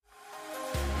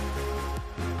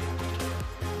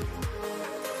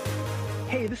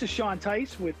Hey, this is Sean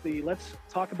Teis with the Let's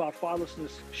Talk About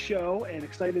Fatherlessness show, and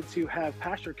excited to have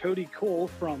Pastor Cody Kuehl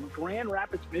from Grand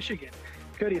Rapids, Michigan.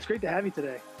 Cody, it's great to have you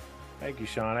today. Thank you,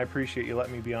 Sean. I appreciate you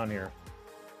letting me be on here.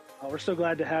 We're so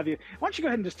glad to have you. Why don't you go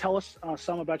ahead and just tell us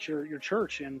some about your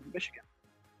church in Michigan?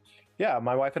 Yeah,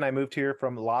 my wife and I moved here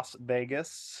from Las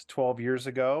Vegas 12 years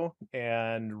ago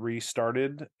and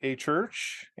restarted a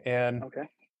church. And Okay.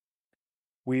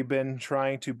 we've been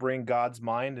trying to bring God's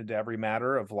mind into every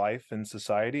matter of life and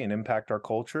society and impact our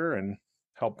culture and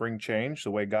help bring change the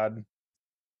way God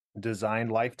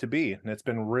designed life to be. And it's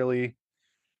been really,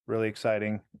 really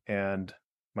exciting. And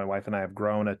my wife and I have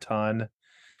grown a ton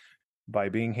by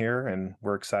being here, and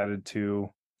we're excited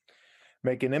to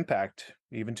make an impact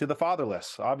even to the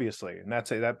fatherless, obviously. And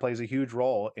that plays a huge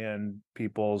role in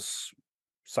people's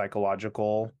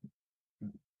psychological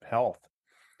health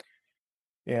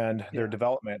and their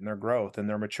development and their growth and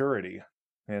their maturity.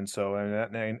 And so,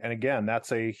 and again,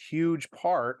 that's a huge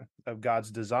part of God's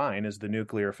design, is the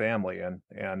nuclear family, and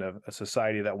a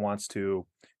society that wants to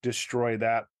destroy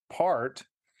that part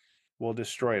will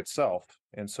destroy itself.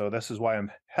 And so this is why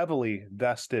I'm heavily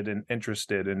vested and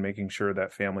interested in making sure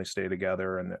that families stay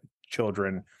together and that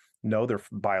children know their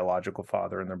biological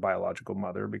father and their biological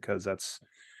mother, because that's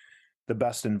the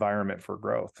best environment for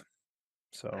growth.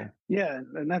 So Yeah,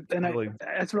 really,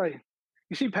 that's right.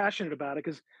 You seem passionate about it,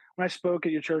 because when I spoke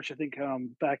at your church, I think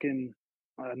back in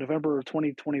November of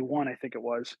 2021, I think it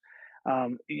was,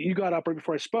 you got up right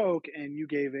before I spoke and you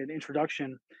gave an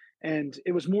introduction, and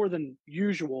it was more than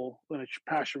usual when a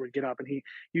pastor would get up, and you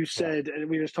yeah, said, and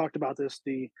we just talked about this,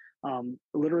 the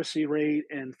literacy rate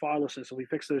and fatherlessness. So we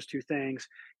fixed those two things.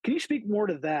 Can you speak more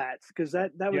to that? Because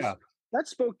yeah, that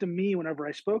spoke to me whenever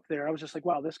I spoke there. I was just like,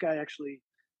 wow, this guy actually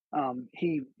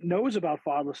he knows about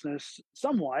fatherlessness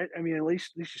somewhat. I mean, at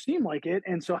least you seem like it.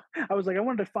 And so I was like, I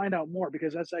wanted to find out more,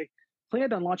 because as I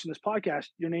planned on launching this podcast,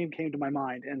 your name came to my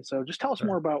mind. And so just tell us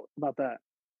more sure. about that.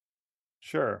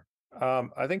 Sure.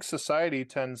 I think society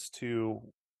tends to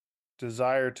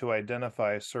desire to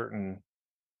identify certain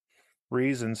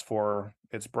reasons for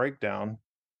its breakdown,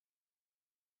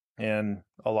 and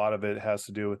a lot of it has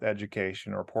to do with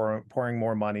education or pouring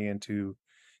more money into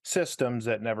systems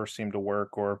that never seem to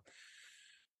work, or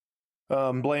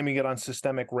blaming it on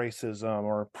systemic racism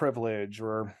or privilege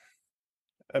or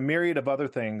a myriad of other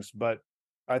things. But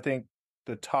I think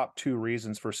the top two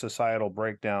reasons for societal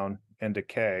breakdown and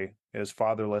decay is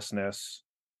fatherlessness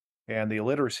and the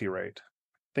illiteracy rate.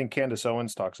 I think Candace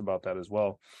Owens talks about that as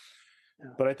well.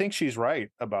 Yeah. But I think she's right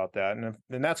about that, and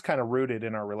that's kind of rooted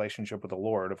in our relationship with the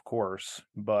Lord, of course.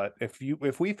 But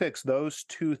if we fix those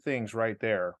two things right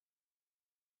there,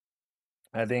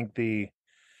 I think the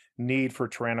need for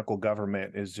tyrannical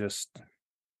government is just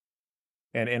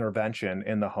an intervention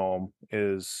in the home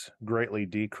is greatly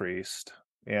decreased,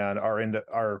 and our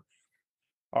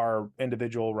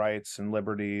individual rights and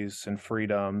liberties and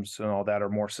freedoms and all that are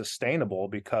more sustainable,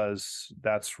 because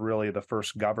that's really the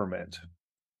first government,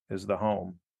 is the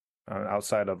home,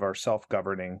 outside of our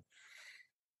self-governing.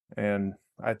 And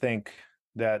I think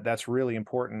that that's really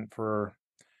important for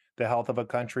the health of a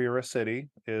country or a city,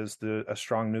 is a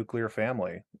strong nuclear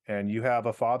family. And you have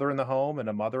a father in the home and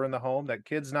a mother in the home, that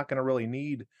kid's not going to really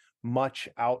need much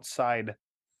outside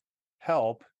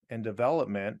help and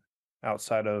development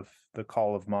outside of the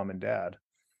call of mom and dad.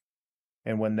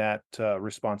 And when that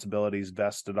responsibility is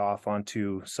vested off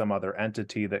onto some other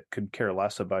entity that could care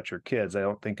less about your kids, I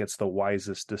don't think it's the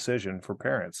wisest decision for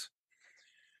parents.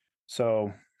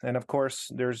 So, and of course,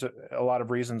 there's a lot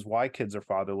of reasons why kids are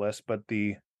fatherless, but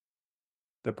the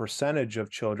percentage of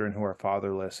children who are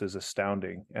fatherless is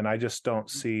astounding. And I just don't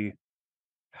see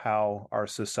how our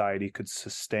society could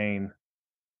sustain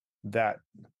that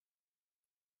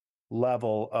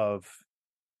level of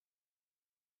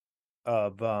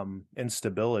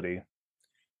instability.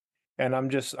 And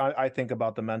I think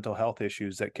about the mental health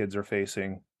issues that kids are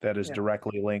facing, that is Yeah.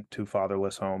 directly linked to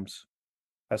fatherless homes.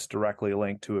 That's directly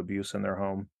linked to abuse in their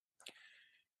home,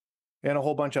 and a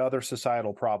whole bunch of other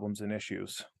societal problems and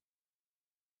issues.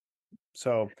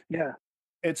 So Yeah.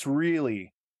 it's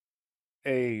really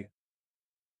a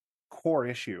core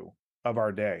issue of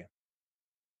our day,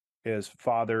 is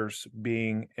fathers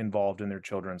being involved in their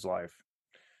children's life.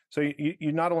 So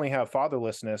you not only have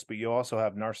fatherlessness, but you also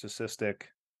have narcissistic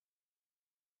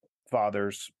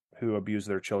fathers who abuse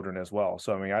their children as well.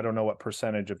 So, I mean, I don't know what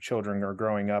percentage of children are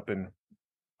growing up in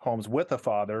homes with a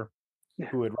father Yeah.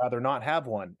 who would rather not have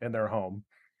one in their home,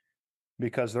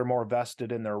 because they're more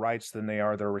vested in their rights than they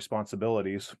are their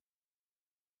responsibilities.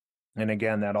 And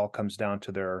again, that all comes down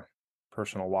to their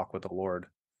personal walk with the Lord.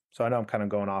 So I know I'm kind of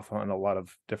going off on a lot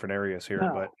of different areas here,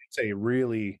 No. but it's a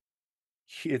really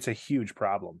it's a huge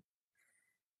problem.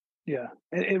 Yeah,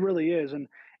 it really is, and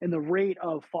the rate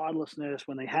of fatherlessness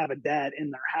when they have a dad in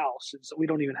their house is we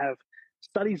don't even have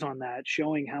studies on that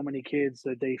showing how many kids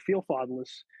that they feel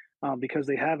fatherless because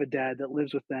they have a dad that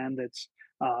lives with them that's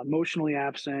emotionally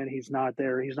absent. He's not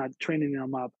there. He's not training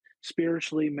them up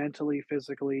spiritually, mentally,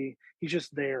 physically. He's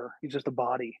just there. He's just a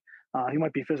body. He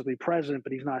might be physically present,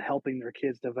 but he's not helping their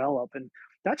kids develop, and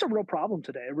that's a real problem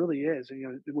today. It really is.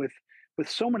 You know, with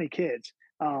so many kids,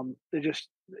 they just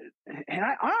and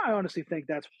I honestly think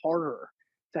that's harder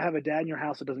to have a dad in your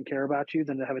house that doesn't care about you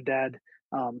than to have a dad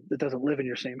that doesn't live in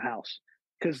your same house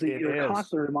because It you're is.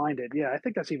 constantly reminded. Yeah, I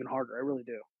think that's even harder. I really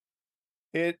do.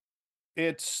 It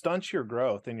it stunts your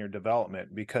growth and your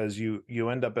development because you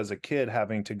end up as a kid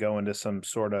having to go into some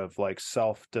sort of like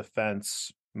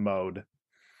self-defense mode.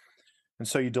 And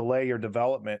so you delay your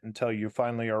development until you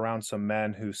finally are around some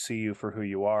men who see you for who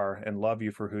you are and love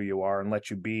you for who you are and let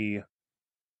you be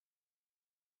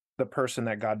the person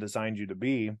that God designed you to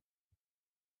be.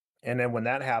 And then when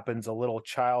that happens, a little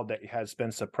child that has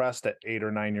been suppressed at 8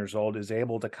 or 9 years old is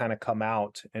able to kind of come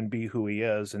out and be who he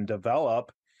is and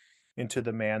develop into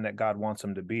the man that God wants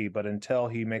him to be. But until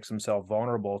he makes himself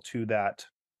vulnerable to that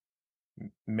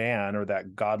man or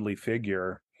that godly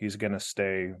figure, he's going to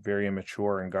stay very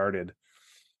immature and guarded.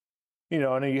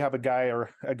 And you have a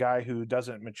guy who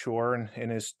doesn't mature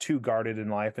and is too guarded in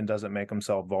life and doesn't make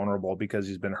himself vulnerable because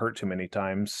he's been hurt too many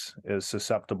times, is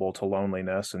susceptible to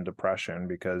loneliness and depression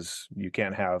because you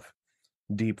can't have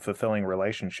deep, fulfilling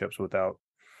relationships without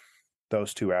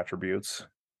those two attributes.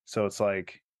 So it's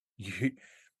like you,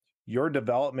 your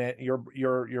development,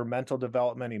 your mental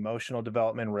development, emotional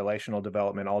development, relational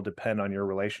development all depend on your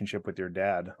relationship with your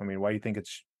dad. I mean, why do you think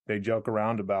they joke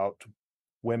around about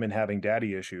women having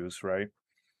daddy issues, right?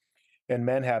 And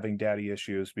men having daddy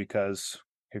issues because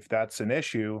if that's an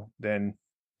issue, then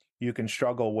you can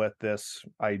struggle with this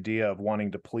idea of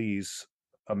wanting to please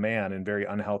a man in very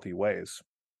unhealthy ways.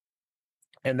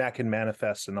 And that can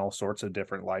manifest in all sorts of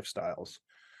different lifestyles.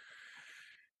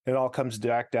 It all comes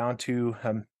back down to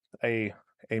a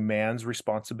a man's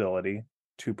responsibility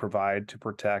to provide, to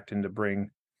protect, and to bring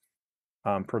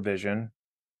provision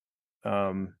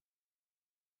um,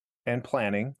 and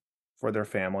planning for their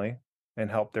family and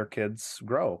help their kids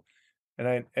grow.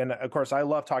 And of course I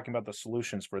love talking about the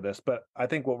solutions for this, but I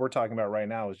think what we're talking about right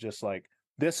now is just like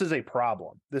this is a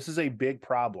problem. This is a big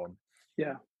problem.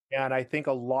 Yeah, And I think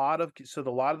a lot of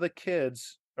the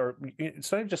kids, or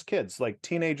it's not just kids, like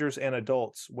teenagers and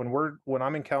adults, when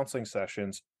I'm in counseling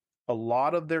sessions, a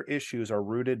lot of their issues are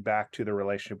rooted back to the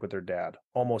relationship with their dad.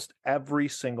 Almost every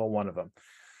single one of them.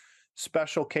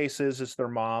 Special cases is their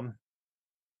mom,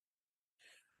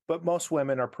 but most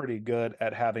women are pretty good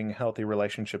at having healthy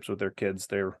relationships with their kids.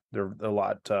 They're a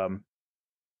lot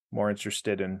more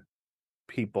interested in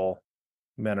people.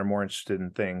 Men are more interested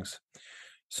in things.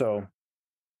 So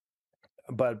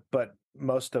but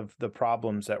most of the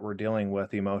problems that we're dealing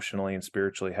with emotionally and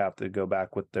spiritually have to go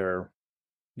back with their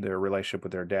relationship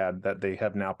with their dad that they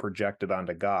have now projected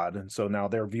onto God. And so now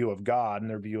their view of God and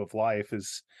their view of life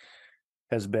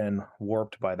has been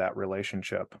warped by that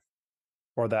relationship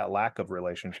or that lack of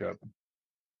relationship.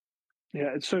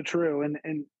 yeah, it's so true.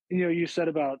 And you know, you said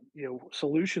about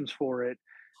solutions for it.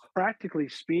 Practically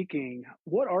speaking,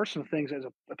 what are some things as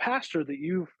a pastor that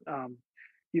you've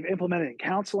implemented in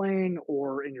counseling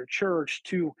or in your church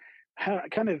to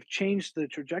kind of change the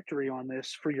trajectory on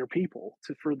this for your people,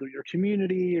 to for your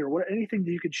community, or what anything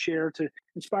that you could share to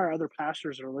inspire other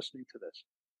pastors that are listening to this?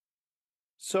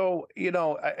 So,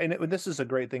 this is a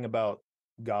great thing about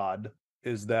God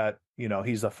is that,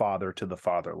 he's a father to the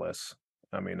fatherless.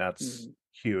 I mean, that's Mhm.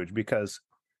 huge because,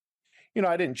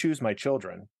 I didn't choose my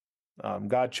children.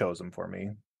 God chose them for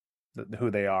me, who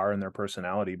they are and their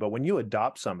personality. But when you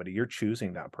adopt somebody, you're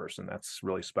choosing that person. That's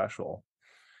really special.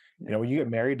 Yeah, When you get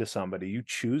married to somebody, you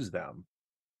choose them.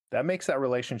 That makes that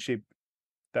relationship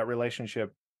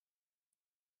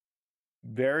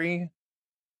very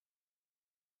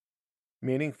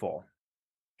meaningful.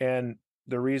 And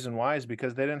the reason why is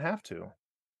because they didn't have to,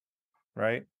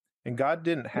 right? And God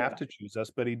didn't have yeah, to choose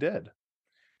us, but he did.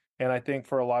 And I think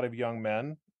for a lot of young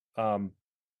men, um,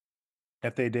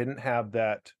 if they didn't have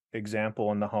that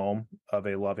example in the home of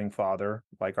a loving father,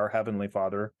 like our Heavenly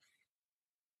Father,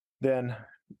 then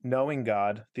knowing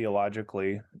God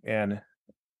theologically and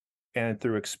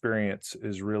through experience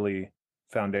is really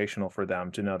foundational for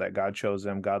them to know that God chose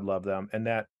them, God loved them, and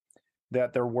that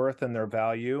their worth and their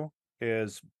value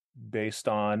is based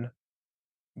on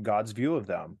God's view of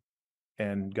them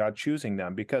and God choosing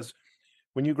them. Because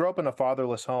when you grow up in a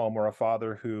fatherless home or a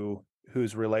father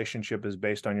whose relationship is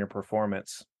based on your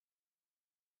performance,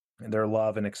 their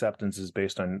love and acceptance is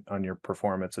based on your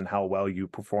performance and how well you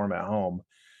perform at home,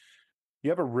 you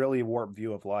have a really warped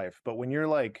view of life. But when you're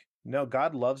like, no,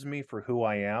 God loves me for who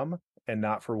I am and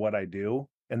not for what I do,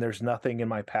 and there's nothing in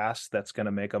my past that's going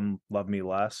to make him love me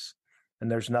less, and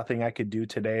there's nothing I could do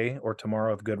today or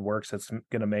tomorrow of good works that's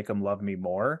going to make him love me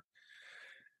more,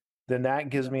 then that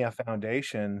gives Yeah. me a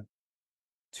foundation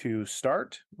to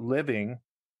start living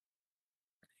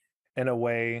in a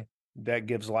way that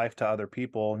gives life to other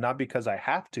people, not because I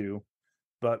have to,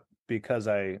 but because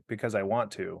I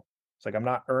want to. It's like I'm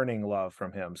not earning love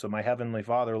from him. So my heavenly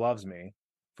Father loves me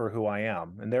for who I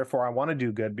am, and therefore I want to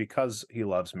do good because he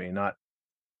loves me, not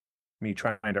me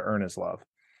trying to earn his love.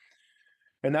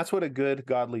 And that's what a good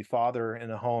godly father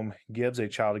in a home gives a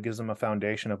child. It gives them a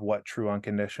foundation of what true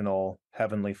unconditional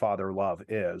heavenly father love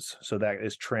is. So that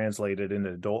is translated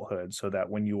into adulthood, so that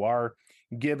when you are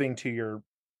giving to your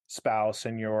spouse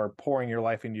and you're pouring your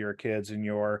life into your kids and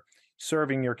you're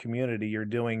serving your community, you're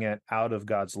doing it out of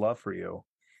God's love for you.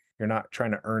 You're not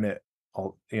trying to earn it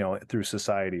all, through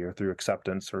society or through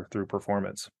acceptance or through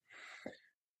performance.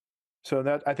 So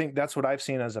that, I think that's what I've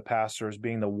seen as a pastor, as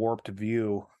being the warped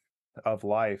view of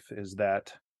life, is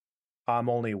that I'm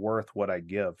only worth what I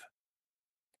give.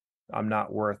 I'm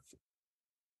not worth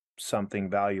something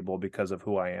valuable because of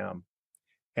who I am.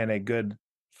 And a good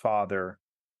father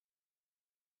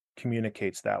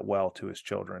communicates that well to his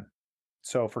children.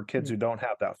 So for kids who don't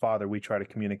have that father, we try to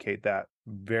communicate that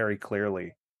very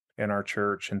clearly in our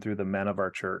church and through the men of our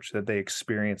church, that they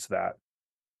experience that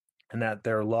and that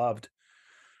they're loved.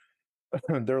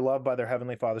 They're loved by their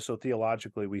heavenly father. So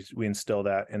theologically, we instill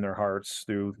that in their hearts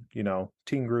through,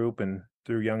 teen group and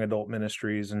through young adult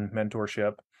ministries and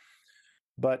mentorship.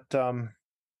 But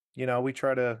we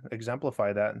try to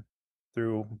exemplify that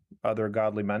through other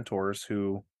godly mentors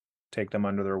who take them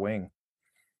under their wing.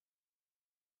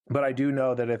 But I do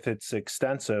know that if it's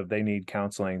extensive, they need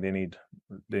counseling.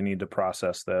 They need to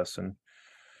process this. And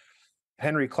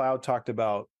Henry Cloud talked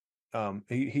about,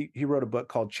 he wrote a book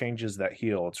called Changes That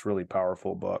Heal. It's a really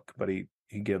powerful book, but he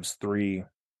gives 3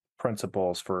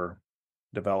 principles for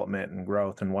development and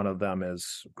growth, and one of them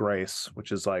is grace,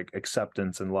 which is like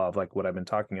acceptance and love, like what I've been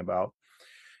talking about,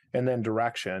 and then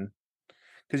direction.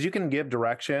 Because you can give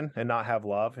direction and not have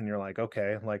love, and you're like,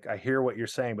 okay, like I hear what you're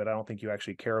saying, but I don't think you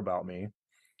actually care about me.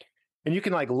 And you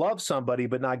can like love somebody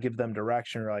but not give them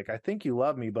direction. You're like, I think you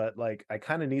love me, but like I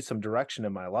kind of need some direction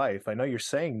in my life. I know you're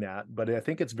saying that, but I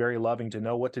think it's very loving to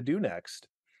know what to do next.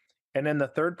 And then the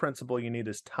third principle you need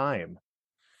is time.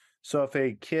 So if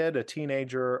a kid, a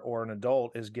teenager, or an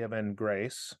adult is given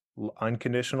grace,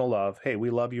 unconditional love, hey,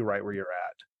 we love you right where you're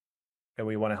at, and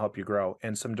we want to help you grow,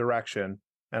 and some direction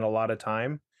and a lot of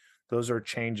time, those are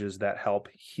changes that help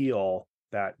heal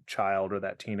that child or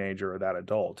that teenager or that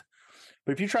adult.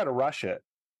 But if you try to rush it,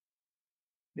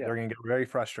 Yeah. they're going to get very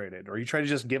frustrated. Or you try to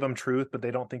just give them truth, but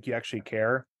they don't think you actually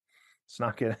care. It's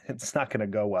not going to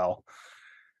go well.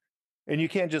 And you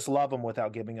can't just love them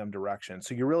without giving them direction.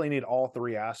 So you really need all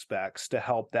 3 aspects to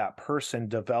help that person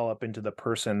develop into the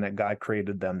person that God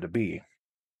created them to be.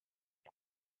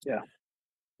 Yeah.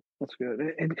 That's good.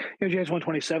 And James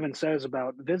 127 says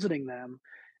about visiting them,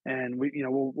 and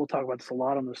we'll talk about this a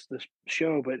lot on this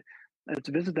show, but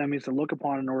to visit them means to look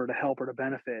upon in order to help or to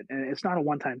benefit, and it's not a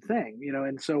one time thing,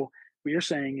 And so what you're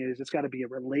saying is it's got to be a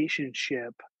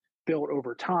relationship built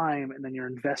over time, and then you're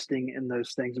investing in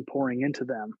those things and pouring into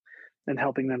them, and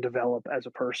helping them develop as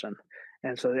a person.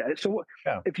 And so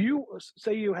Yeah. if you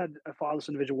say you had a fatherless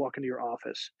individual walk into your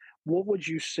office, what would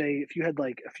you say if you had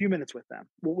like a few minutes with them?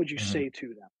 What would you Mm-hmm. say to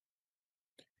them?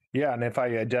 Yeah. And if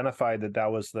I identified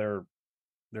that was their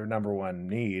number one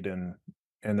need and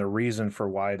the reason for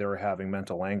why they're having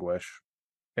mental anguish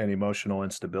and emotional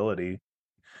instability,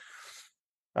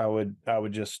 I would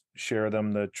just share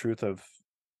them the truth of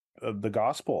the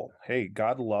gospel. Hey,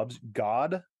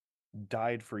 God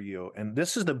died for you. And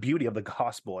this is the beauty of the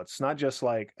gospel. It's not just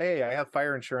like, hey, I have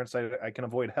fire insurance, I can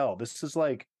avoid hell. This is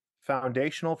like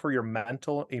foundational for your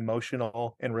mental,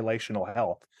 emotional, and relational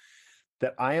health.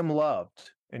 That I am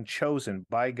loved and chosen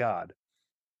by God,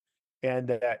 and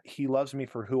that he loves me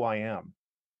for who I am,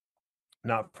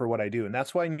 not for what I do. And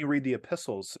that's why when you read the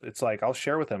epistles, it's like I'll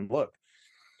share with them, look,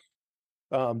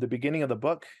 the beginning of the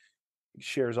book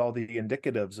shares all the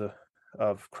indicatives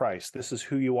of Christ. This is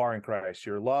who you are in Christ.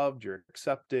 You're loved, you're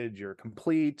accepted, you're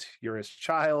complete, you're his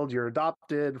child, you're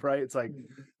adopted, right? It's like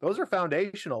those are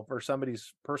foundational for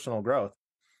somebody's personal growth.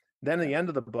 Then at the end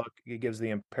of the book, it gives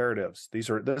the imperatives.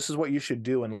 This is what you should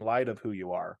do in light of who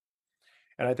you are.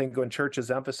 And I think when churches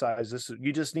emphasize this,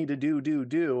 you just need to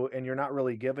do, and you're not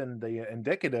really given the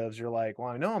indicatives, you're like, well,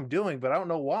 I know I'm doing, but I don't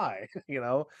know why,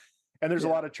 And there's a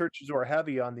Yeah. lot of churches who are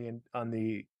heavy on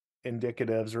the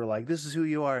indicatives, or like, this is who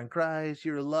you are in Christ,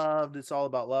 you're loved, it's all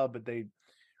about love, but they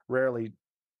rarely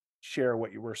share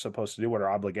what you were supposed to do, what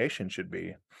our obligation should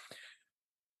be.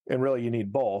 And really, you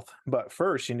need both. But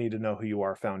first, you need to know who you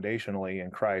are foundationally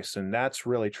in Christ. And that's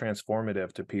really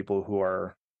transformative to people who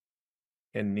are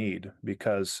in need,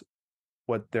 because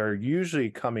what they're usually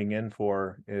coming in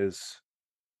for is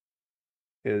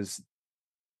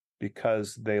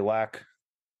because they lack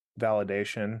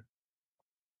validation.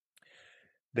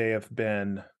 They have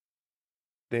been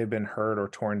hurt or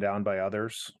torn down by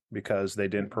others because they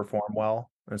didn't perform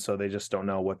well. And so they just don't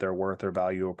know what their worth or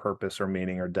value or purpose or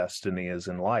meaning or destiny is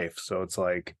in life. So it's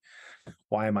like,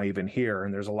 why am I even here?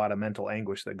 And there's a lot of mental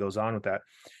anguish that goes on with that.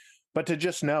 But to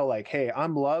just know, like, hey,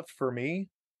 I'm loved for me,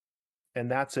 and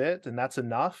that's it, and that's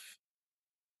enough.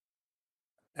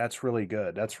 That's really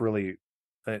good. That's really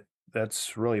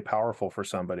powerful for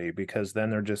somebody, because then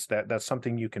they're just that's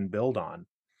something you can build on,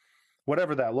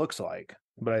 whatever that looks like.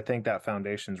 But I think that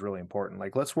foundation is really important.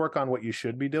 Like, let's work on what you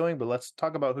should be doing, but let's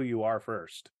talk about who you are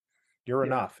first. You're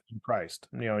Yeah. enough in Christ.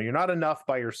 You're not enough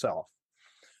by yourself,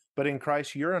 but in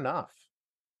Christ, you're enough.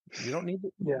 You don't need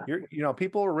to, Yeah.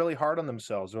 people are really hard on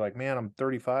themselves. They're like, man, I'm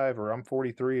 35 or I'm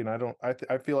 43 and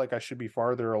I feel like I should be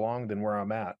farther along than where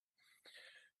I'm at.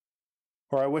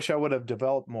 Or I wish I would have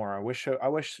developed more. I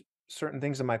wish certain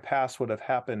things in my past would have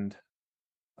happened,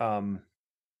 um,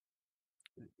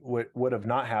 would have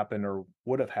not happened or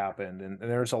would have happened. And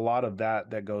there's a lot of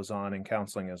that goes on in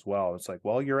counseling as well. It's like,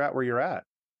 well, you're at where you're at,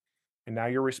 and now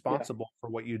you're Yeah. responsible for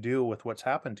what you do with what's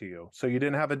happened to you. So you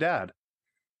didn't have a dad.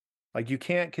 Like, you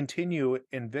can't continue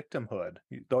in victimhood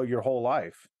though your whole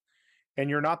life, and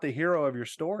you're not the hero of your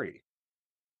story.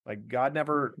 Like, Mhm.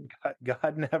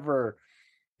 God never,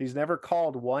 he's never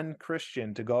called one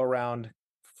Christian to go around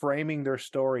framing their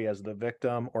story as the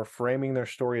victim or framing their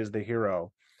story as the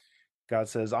hero. God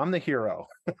says, I'm the hero,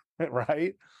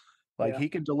 right? Like, Yeah. he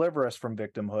can deliver us from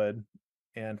victimhood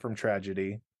and from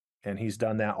tragedy. And he's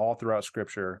done that all throughout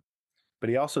scripture. But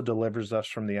he also delivers us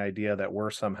from the idea that we're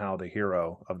somehow the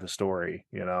hero of the story,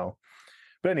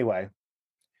 But anyway,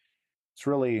 it's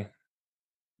really,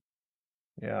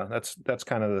 yeah, that's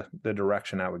kind of the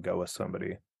direction I would go with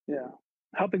somebody. Yeah.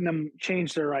 Helping them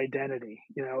change their identity,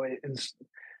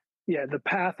 yeah, the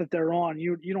path that they're on,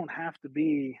 you don't have to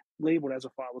be labeled as a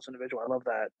fatherless individual. I love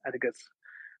that. I think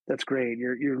that's great.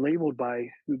 You're labeled by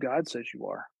who God says you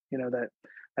are.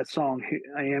 That song,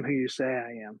 "I am who you say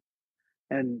I am,"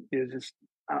 and it's just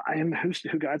I am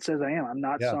who God says I am. I'm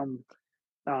not Yeah.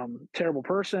 some terrible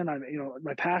person.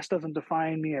 My past doesn't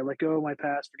define me. I let go of my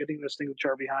past, forgetting those things which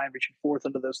are behind, reaching forth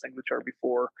into those things which are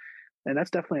before. And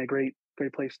that's definitely a great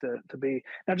place to be.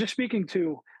 Now, just speaking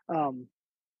to um,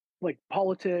 like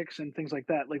politics and things like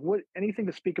that, like what anything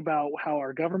to speak about how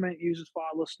our government uses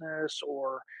fatherlessness,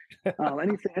 or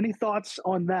any thoughts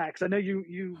on that? Because I know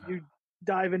you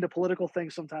dive into political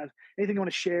things sometimes. Anything you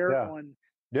want to share Yeah. on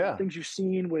Yeah. things you've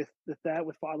seen with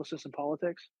fatherlessness and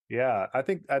politics? Yeah. I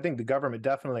think the government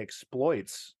definitely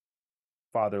exploits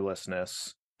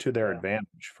fatherlessness to their Yeah.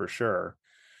 advantage, for sure,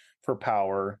 for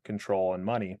power, control, and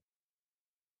money.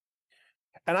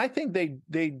 And I think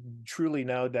they truly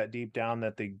know that deep down,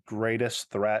 that the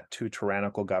greatest threat to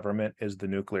tyrannical government is the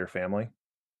nuclear family.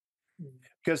 Mm.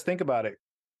 Because think about it.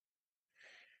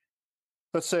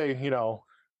 Let's say,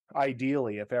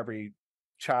 ideally, if every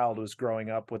child was growing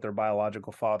up with their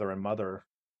biological father and mother,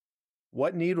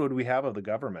 what need would we have of the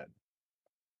government?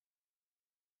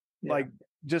 Yeah. Like,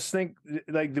 just think,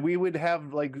 like, we would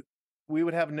have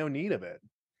no need of it.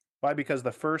 Why? Because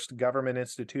the first government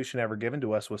institution ever given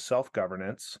to us was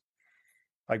self-governance.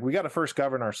 Like, we got to first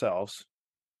govern ourselves,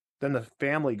 then the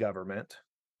family government,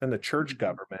 then the church Mhm.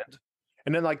 government.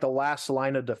 And then, like, the last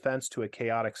line of defense to a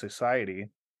chaotic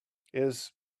society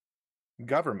is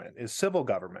government, is civil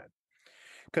government.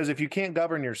 Because if you can't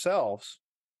govern yourselves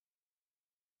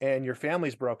and your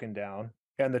family's broken down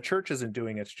and the church isn't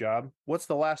doing its job, what's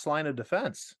the last line of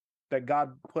defense that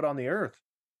God put on the earth?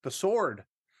 The sword,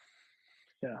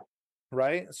 Yeah.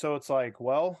 right? So it's like,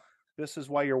 well, this is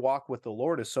why your walk with the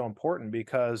Lord is so important,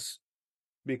 because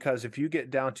if you get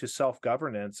down to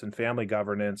self-governance and family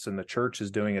governance and the church is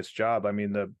doing its job, I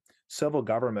mean, the civil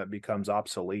government becomes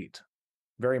obsolete,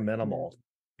 very Mhm. minimal.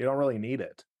 You don't really need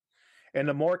it. And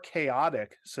the more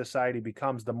chaotic society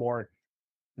becomes, the more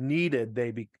needed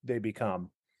they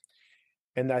become.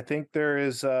 And I think there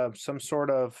is some sort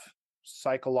of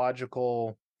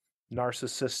psychological,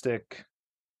 narcissistic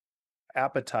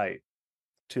appetite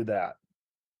to that.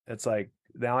 It's like,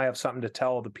 now I have something to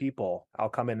tell the people. I'll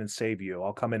come in and save you.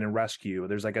 I'll come in and rescue you.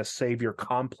 There's like a savior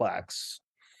complex.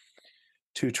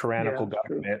 to tyrannical Yeah,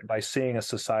 true. government by seeing a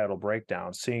societal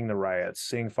breakdown, seeing the riots,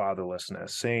 seeing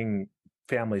fatherlessness, seeing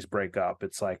families break up.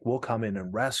 It's like, we'll come in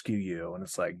and rescue you. And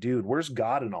it's like, dude, where's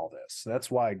God in all this? That's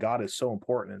why God is so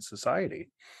important in society.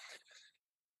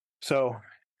 So,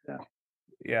 Yeah.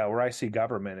 yeah, where I see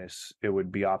government is it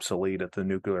would be obsolete if the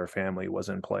nuclear family was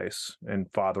in place and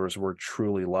fathers were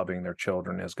truly loving their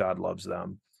children as God loves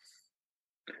them.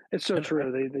 It's so And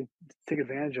true. They take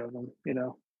advantage of them, you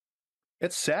know.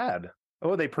 it's sad.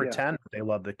 Oh, they Yeah. pretend they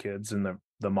love the kids and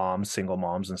the moms, single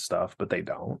moms and stuff, but they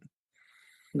don't.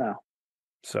 No.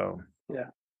 So, Yeah.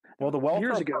 well, the welfare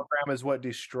Years ago. program is what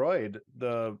destroyed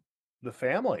the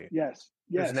family. Yes.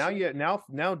 Because Yes.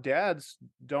 now dads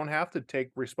don't have to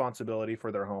take responsibility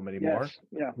for their home anymore. Yes.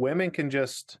 Yeah. Women can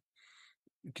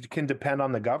depend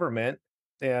on the government,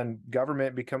 and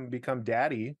government become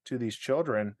daddy to these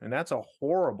children, and that's a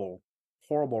horrible,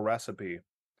 horrible recipe.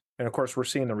 And of course, we're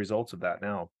seeing the results of that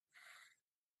now.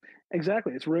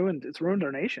 Exactly. It's ruined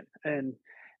our nation. And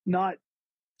not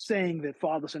saying that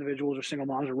fatherless individuals or single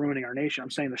moms are ruining our nation.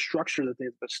 I'm saying the structure that they've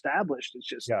established is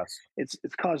just Yes.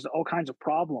 it's caused all kinds of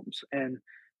problems. And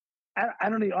I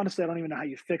don't even, honestly, I don't even know how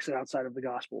you fix it outside of the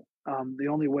gospel. The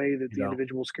only way that You the know.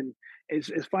 individuals can is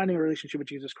finding a relationship with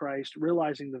Jesus Christ,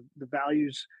 realizing the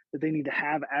values that they need to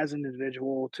have as an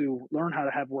individual to learn how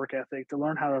to have work ethic, to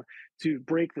learn how to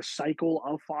break the cycle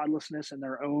of fatherlessness in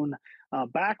their own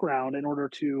background in order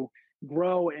to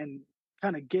grow and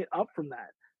kind of get up from that.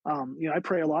 I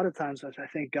pray a lot of times. I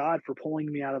thank God for pulling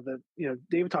me out of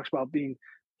David talks about being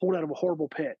pulled out of a horrible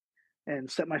pit and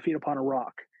set my feet upon a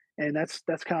rock, and that's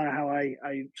kind of how I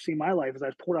see my life. As I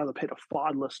was pulled out of the pit of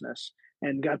fatherlessness,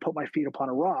 and God put my feet upon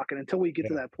a rock. And until we get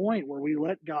to Yeah. that point where we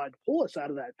let God pull us out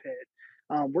of that pit,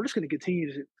 we're just going to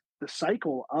continue the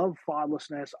cycle of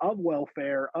fatherlessness, of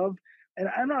welfare, and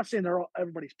I'm not saying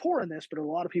everybody's poor in this, but a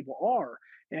lot of people are,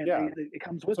 and Yeah. it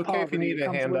comes It's with okay if you poverty. need It a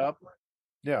comes hand with up.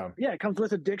 Yeah. yeah, it comes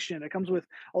with addiction. It comes with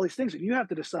all these things, and you have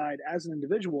to decide as an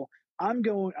individual. I'm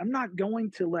not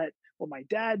going to let what my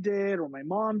dad did or my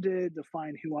mom did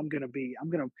define who I'm going to be.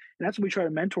 And that's what we try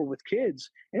to mentor with kids.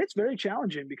 And it's very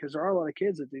challenging because there are a lot of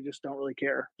kids that they just don't really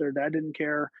care. Their dad didn't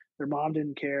care, their mom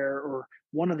didn't care, or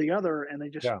one or the other, and they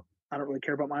just, Yeah. I don't really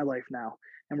care about my life now.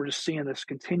 And we're just seeing this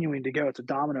continuing to go. It's a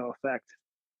domino effect.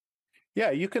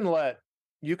 Yeah, you can let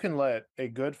a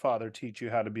good father teach you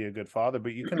how to be a good father,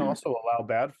 but you can also allow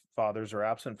bad fathers or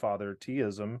absent father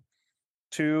teism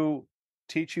to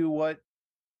teach you what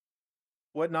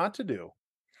not to do.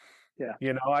 Yeah,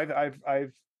 You know,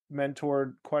 I've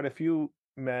mentored quite a few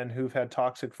men who've had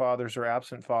toxic fathers or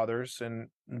absent fathers, and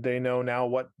they know now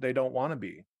what they don't want to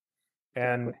be.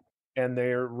 exactly. And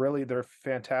they're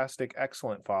fantastic,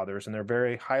 excellent fathers, and they're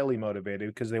very highly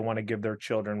motivated because they want to give their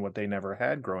children what they never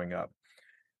had growing up.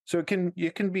 So it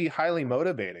can be highly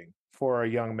motivating for a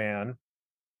young man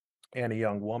and a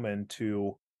young woman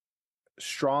to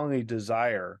strongly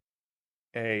desire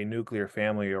a nuclear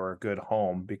family or a good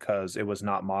home because it was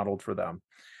not modeled for them.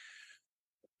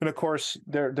 And of course,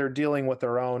 they're dealing with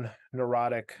their own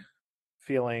neurotic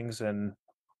feelings and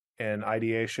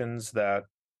ideations that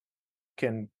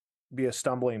can be a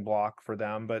stumbling block for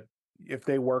them. But if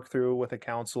they work through with a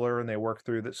counselor and they work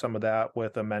through some of that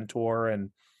with a mentor,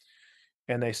 and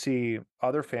they see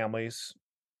other families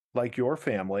like your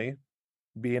family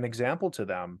be an example to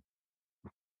them.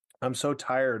 I'm so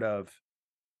tired of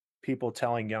people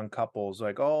telling young couples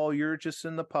like, "Oh, you're just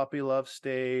in the puppy love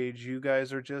stage. You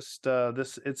guys are just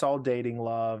this it's all dating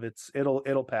love.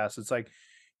 It'll pass." It's like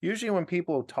usually when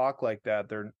people talk like that,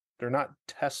 they're not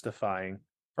testifying,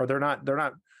 or they're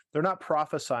not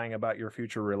prophesying about your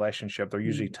future relationship. They're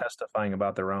usually Mm. testifying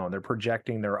about their own. They're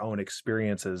projecting their own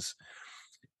experiences.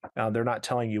 They're not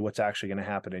telling you what's actually going to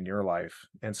happen in your life.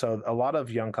 And so a lot of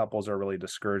young couples are really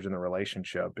discouraged in the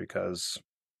relationship because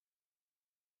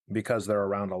they're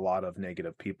around a lot of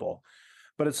negative people.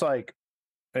 But it's like,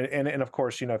 and of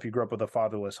course, if you grew up with a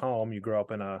fatherless home, you grow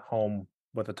up in a home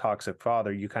with a toxic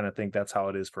father, you kind of think that's how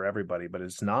it is for everybody, but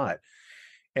it's not.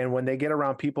 And when they get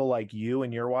around people like you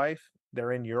and your wife,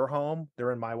 they're in your home,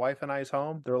 they're in my wife and I's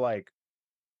home, they're like,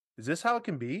 "Is this how it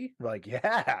can be?" We're like,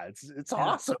 "Yeah, it's Yeah.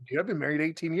 awesome, dude. I've been married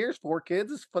 18 years, 4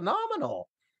 kids. It's phenomenal."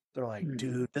 They're like, Mm.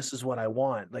 "Dude, this is what I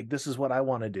want. Like, this is what I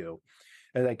want to do."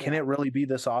 And like, can Yeah. it really be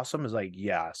this awesome? Is like,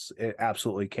 yes, it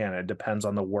absolutely can. It depends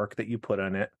on the work that you put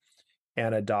in it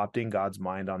and adopting God's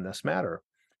mind on this matter.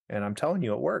 And I'm telling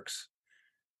you, it works.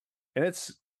 And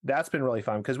that's been really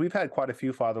fun because we've had quite a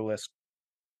few fatherless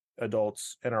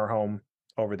adults in our home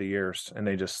over the years, and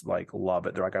they just like love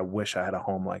it. They're like, "I wish I had a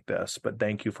home like this, but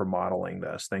thank you for modeling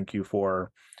this. Thank you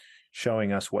for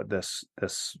showing us what this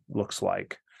looks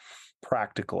like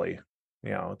practically."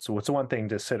 it's one thing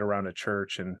to sit around a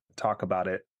church and talk about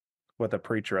it with a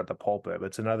preacher at the pulpit, but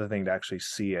it's another thing to actually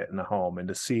see it in the home and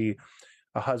to see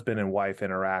a husband and wife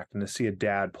interact and to see a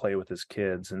dad play with his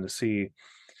kids and to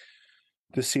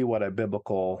see what a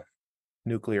biblical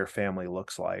nuclear family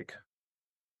looks like.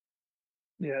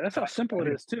 Yeah, that's how simple I it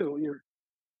think, is too. You're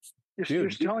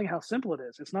dude, telling how simple it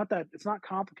is. It's not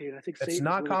complicated. I think it's Satan's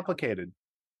not really complicated. complicated.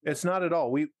 Yeah. It's not at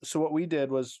all. So what we did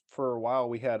was for a while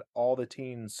we had all the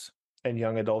teens and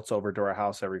young adults over to our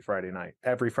house every Friday night.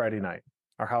 Every Friday night.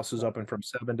 Our house is Right. open from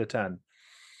 7 to 10.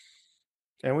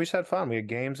 And we just had fun. We had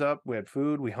games up, we had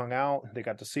food, we hung out. They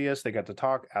got to see us, they got to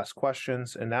talk, ask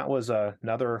questions, and that was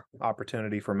another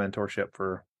opportunity for mentorship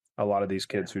for a lot of these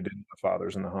Yeah. kids who didn't have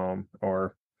fathers in the home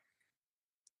or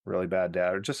really bad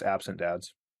dad or just absent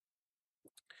dads.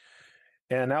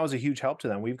 And that was a huge help to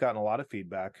them. We've gotten a lot of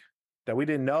feedback that we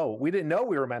didn't know. We didn't know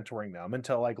we were mentoring them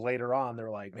until like later on. They're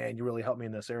like, "Man, you really helped me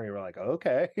in this area." We're like,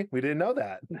 "Okay, we didn't know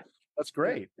that. That's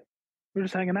Yeah. great." We're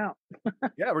just hanging out.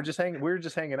 Yeah, we were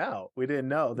just hanging out. We didn't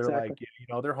know. They're Exactly.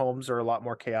 like, their homes are a lot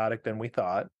more chaotic than we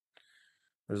thought.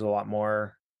 There's a lot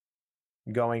more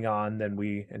going on than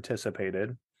we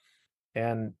anticipated.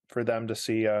 And for them to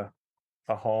see a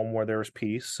home where there's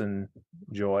peace and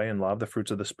joy and love, the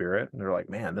fruits of the spirit, and they're like,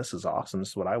 "Man, this is awesome. This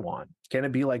is what I want. Can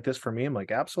it be like this for me?" I'm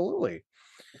like, "Absolutely."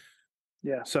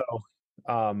 Yeah. So,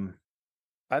 um,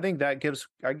 I think that gives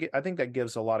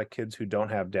a lot of kids who don't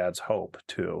have dads hope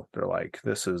too. They're like,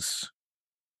 this is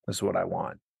what I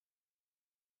want.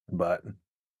 But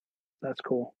That's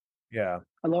cool. yeah,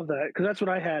 I love that because that's what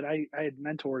I had. I had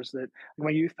mentors that my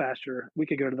youth pastor. We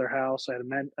could go to their house. I had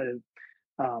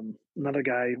another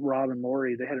guy, Rob and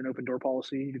Lori. They had an open door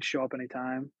policy. You could show up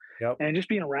anytime, yep, and just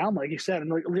being around, like you said,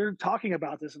 and like they're talking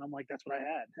about this, and I'm like, that's what I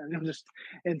had. And I'm just,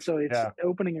 and so it's yeah.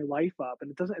 opening your life up,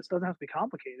 and it doesn't have to be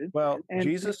complicated. Well, And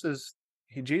Jesus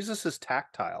is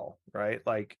tactile, right?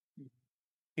 Like,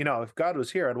 if God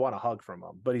was here, I'd want a hug from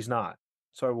him, but he's not.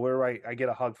 So where I get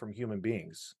a hug from human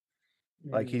beings.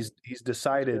 Like mm, he's that's good.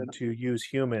 decided to use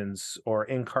humans or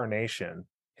incarnation,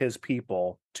 his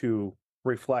people, to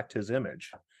reflect his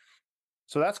image.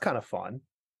 So that's kind of fun.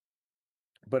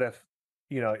 But if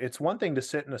it's one thing to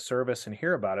sit in a service and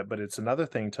hear about it, but it's another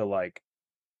thing to like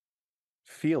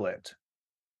feel it,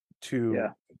 to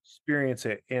Yeah, experience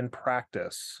it in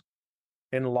practice,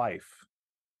 in life.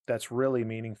 That's really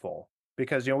meaningful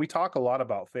because we talk a lot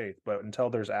about faith, but until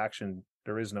there's action,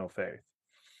 there is no faith.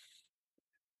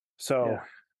 So yeah,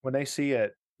 when they see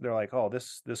it, they're like, "Oh,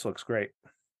 this looks great."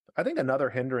 I think another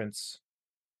hindrance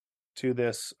to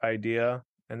this idea,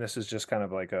 and this is just kind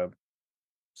of like a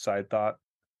side thought,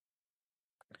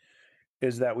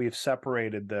 is that we've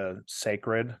separated the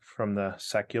sacred from the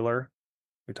secular.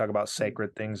 We talk about mm,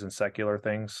 sacred things and secular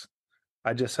things.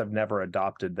 I just have never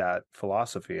adopted that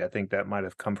philosophy. I think that might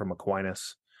have come from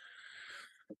Aquinas.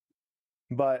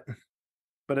 But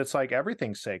it's like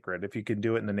everything's sacred if you can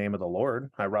do it in the name of the Lord.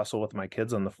 I wrestle with my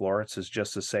kids on the floor. It's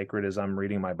just as sacred as I'm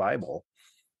reading my Bible.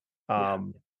 yeah,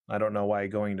 Um, I don't know why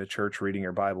going to church, reading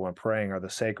your Bible, and praying are the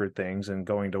sacred things, and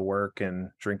going to work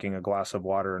and drinking a glass of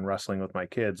water and wrestling with my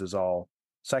kids is all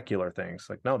secular things.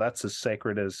 Like, no, that's as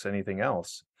sacred as anything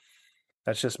else.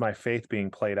 That's just my faith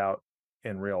being played out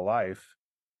in real life.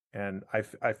 And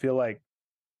I feel like,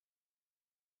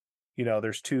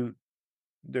 there's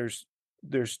there's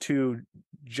there's two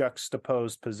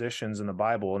juxtaposed positions in the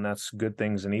Bible, and that's good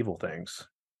things and evil things.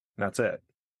 And that's it.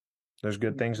 There's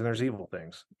good mm, things and there's evil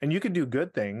things. And you can do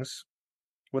good things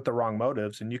with the wrong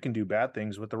motives, and you can do bad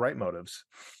things with the right motives.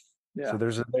 So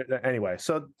yeah, anyway.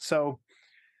 So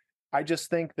I just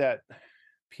think that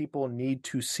people need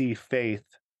to see faith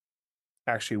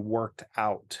actually worked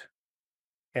out,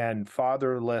 and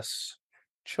fatherless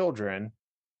children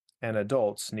and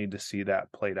adults need to see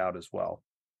that played out as well.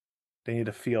 They need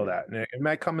to feel yeah, that. And it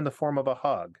might come in the form of a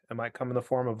hug. It might come in the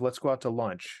form of let's go out to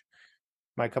lunch.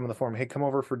 It might come in the form, hey, come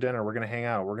over for dinner. We're going to hang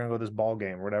out. We're going to go to this ball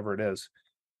game, or whatever it is.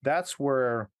 That's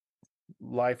where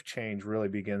life change really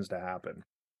begins to happen.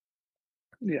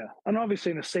 yeah. And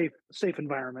obviously in a safe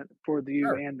environment for you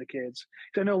Sure. and the kids.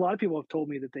 'Cause I know a lot of people have told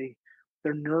me that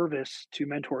they're nervous to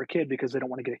mentor a kid because they don't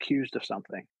want to get accused of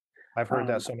something. I've heard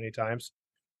that Um, so many times.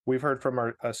 We've heard from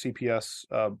our a CPS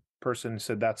person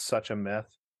said that's such a myth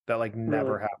that like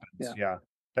never Really, happens. yeah. Yeah,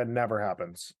 that never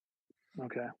happens.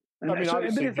 Okay. I And mean, so, but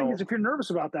obviously, the thing don't. is, if you're nervous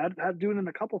about that, do it in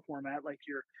a couple format, like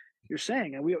you're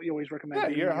saying, and we always recommend Yeah,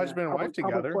 doing you're a it in a husband and wife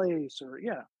public together. place, or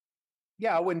yeah,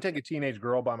 Yeah, I wouldn't take a teenage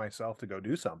girl by myself to go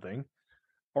do something,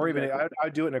 or even exactly,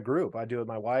 I'd do it in a group. I'd do it with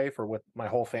my wife or with my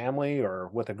whole family or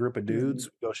with a group of hmm dudes.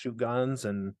 Go shoot guns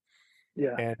and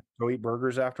yeah, go eat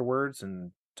burgers afterwards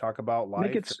and talk about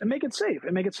Make life. it make it safe,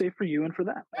 and make it safe for you and for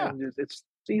them. Yeah, And it's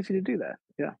easy to do that.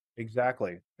 Yeah.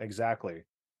 exactly. Exactly.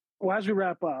 Well, as we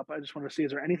wrap up, I just want to see,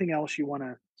 is there anything else you want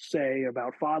to say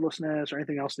about fatherlessness or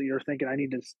anything else that you're thinking I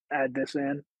need to add this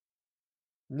in?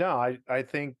 No, I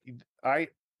think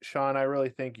Sean, I really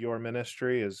think your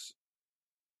ministry is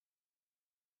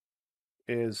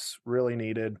really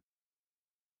needed.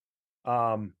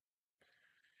 Um,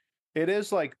 it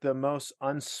is like the most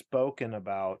unspoken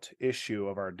about issue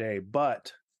of our day,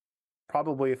 but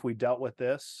probably if we dealt with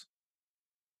this,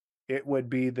 it would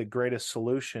be the greatest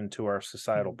solution to our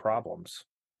societal Mhm. problems.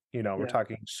 You know, we're Yeah.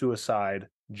 talking suicide,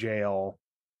 jail,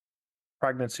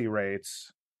 pregnancy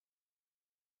rates,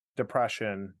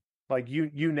 depression, like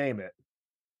you name it.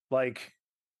 Like,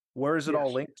 where is it all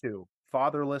Yes. linked to?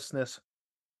 Fatherlessness,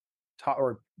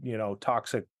 or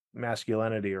toxic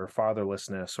masculinity, or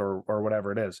fatherlessness, or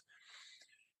whatever it is.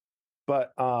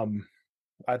 But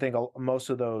I think most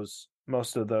of those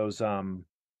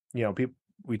people,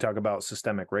 we talk about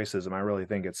systemic racism. I really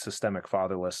think it's systemic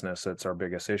fatherlessness that's our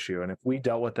biggest issue. And if we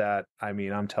dealt with that, I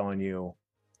mean, I'm telling you,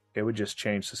 it would just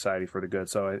change society for the good.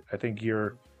 So I think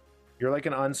you're like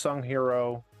an unsung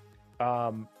hero.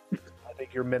 I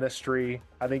think your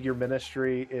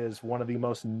ministry is one of the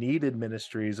most needed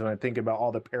ministries. And I think about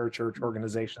all the parachurch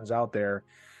organizations out there.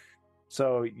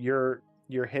 So you're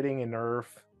hitting a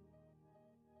nerve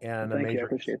and a Thank you. I major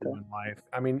appreciate issue that. in life.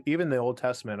 I mean, even the Old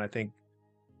Testament, I think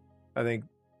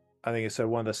it said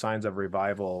one of the signs of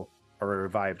revival or a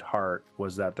revived heart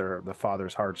was that the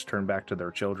fathers' hearts turned back to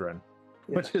their children,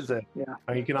 which is Yes. Yeah.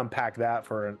 I mean, you can unpack that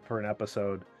for an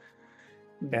episode,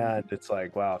 Mhm. and it's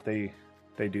like, wow, if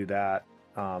they do that,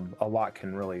 a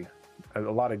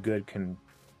lot of good can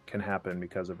happen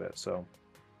because of it. So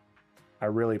I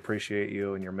really appreciate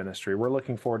you and your ministry. We're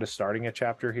looking forward to starting a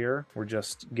chapter here. We're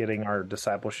just getting our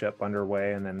discipleship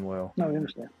underway, and then we'll No, I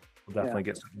understand. Yeah. definitely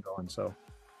get something going. So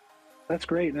That's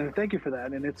great. And thank you for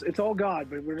that. And it's all God,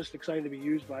 but we're just excited to be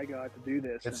used by God to do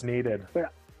this. it's And, needed.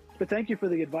 but thank you for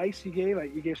the advice you gave.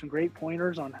 You gave some great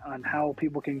pointers on how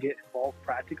people can get involved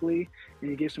practically, and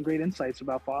you gave some great insights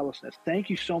about fatherlessness. Thank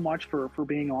you so much for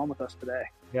being on with us today.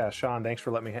 Yeah, Sean, thanks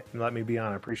for letting me be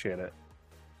on. I appreciate it.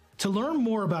 To learn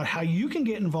more about how you can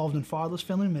get involved in fatherless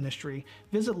family ministry,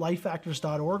 visit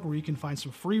lifefactors.org, where you can find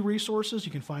some free resources.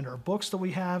 You can find our books that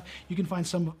we have. You can find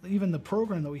even the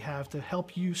program that we have to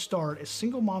help you start a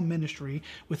single mom ministry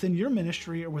within your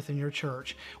ministry or within your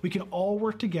church. We can all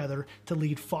work together to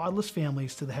lead fatherless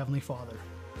families to the Heavenly Father.